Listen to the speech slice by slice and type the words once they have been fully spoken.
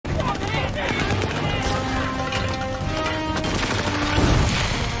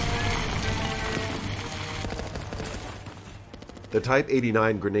The Type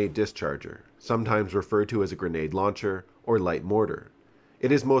 89 Grenade Discharger, sometimes referred to as a grenade launcher or light mortar.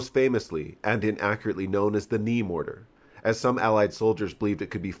 It is most famously and inaccurately known as the knee mortar, as some Allied soldiers believed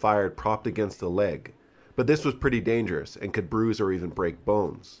it could be fired propped against the leg, but this was pretty dangerous and could bruise or even break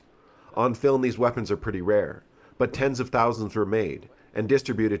bones. On film, these weapons are pretty rare, but tens of thousands were made and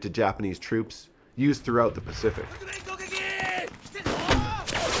distributed to Japanese troops, used throughout the Pacific.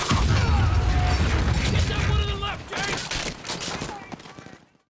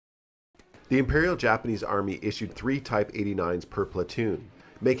 The Imperial Japanese Army issued 3 Type 89s per platoon,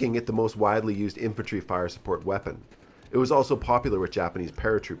 making it the most widely used infantry fire support weapon. It was also popular with Japanese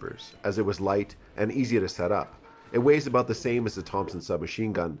paratroopers, as it was light and easy to set up. It weighs about the same as the Thompson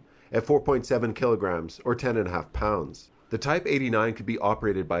submachine gun, at 4.7 kilograms or 10.5 pounds. The Type 89 could be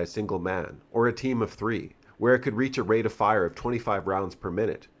operated by a single man, or a team of 3, where it could reach a rate of fire of 25 rounds per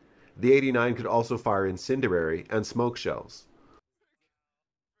minute. The 89 could also fire incendiary and smoke shells.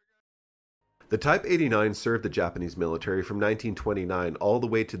 The Type 89 served the Japanese military from 1929 all the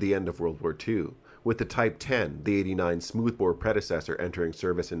way to the end of World War II, with the Type 10, the 89's smoothbore predecessor, entering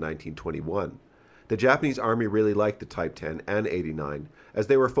service in 1921. The Japanese Army really liked the Type 10 and 89 as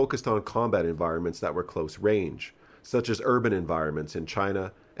they were focused on combat environments that were close range, such as urban environments in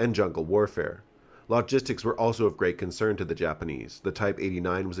China and jungle warfare. Logistics were also of great concern to the Japanese. The Type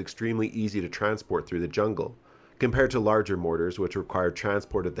 89 was extremely easy to transport through the jungle, compared to larger mortars which required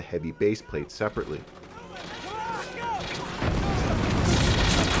transport of the heavy base plates separately.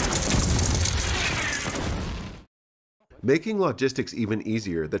 Making logistics even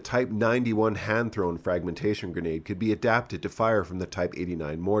easier, the Type 91 hand-thrown fragmentation grenade could be adapted to fire from the Type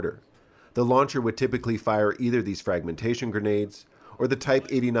 89 mortar. The launcher would typically fire either these fragmentation grenades or the Type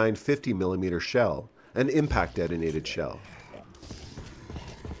 89 50mm shell, an impact-detonated shell.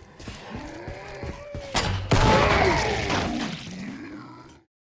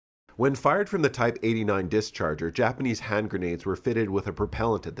 When fired from the Type 89 discharger, Japanese hand grenades were fitted with a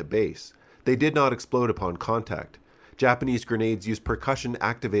propellant at the base. They did not explode upon contact. Japanese grenades used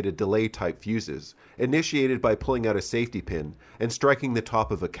percussion-activated delay-type fuses, initiated by pulling out a safety pin and striking the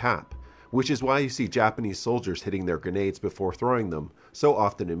top of a cap, which is why you see Japanese soldiers hitting their grenades before throwing them so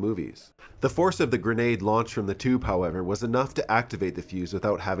often in movies. The force of the grenade launched from the tube, however, was enough to activate the fuse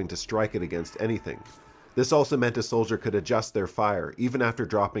without having to strike it against anything. This also meant a soldier could adjust their fire even after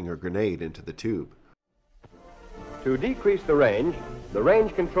dropping a grenade into the tube. To decrease the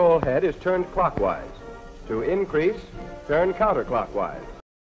range control head is turned clockwise. To increase, turn counterclockwise.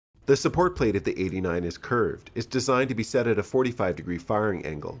 The support plate of the 89 is curved. It's designed to be set at a 45-degree firing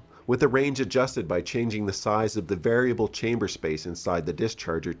angle, with the range adjusted by changing the size of the variable chamber space inside the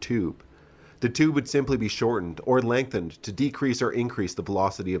discharger tube. The tube would simply be shortened or lengthened to decrease or increase the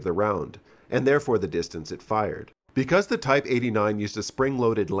velocity of the round, and therefore the distance it fired. Because the Type 89 used a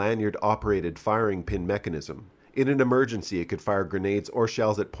spring-loaded lanyard-operated firing pin mechanism, in an emergency it could fire grenades or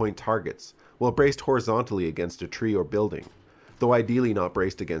shells at point targets, while braced horizontally against a tree or building, though ideally not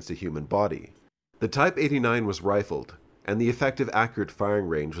braced against a human body. The Type 89 was rifled, and the effective accurate firing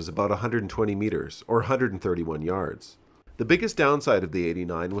range was about 120 meters, or 131 yards. The biggest downside of the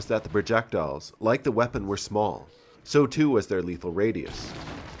 89 was that the projectiles, like the weapon, were small. So too was their lethal radius.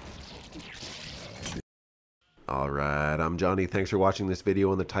 Alright, I'm Johnny. Thanks for watching this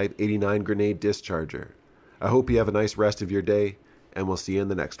video on the Type 89 Grenade Discharger. I hope you have a nice rest of your day, and we'll see you in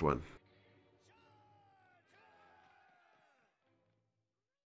the next one.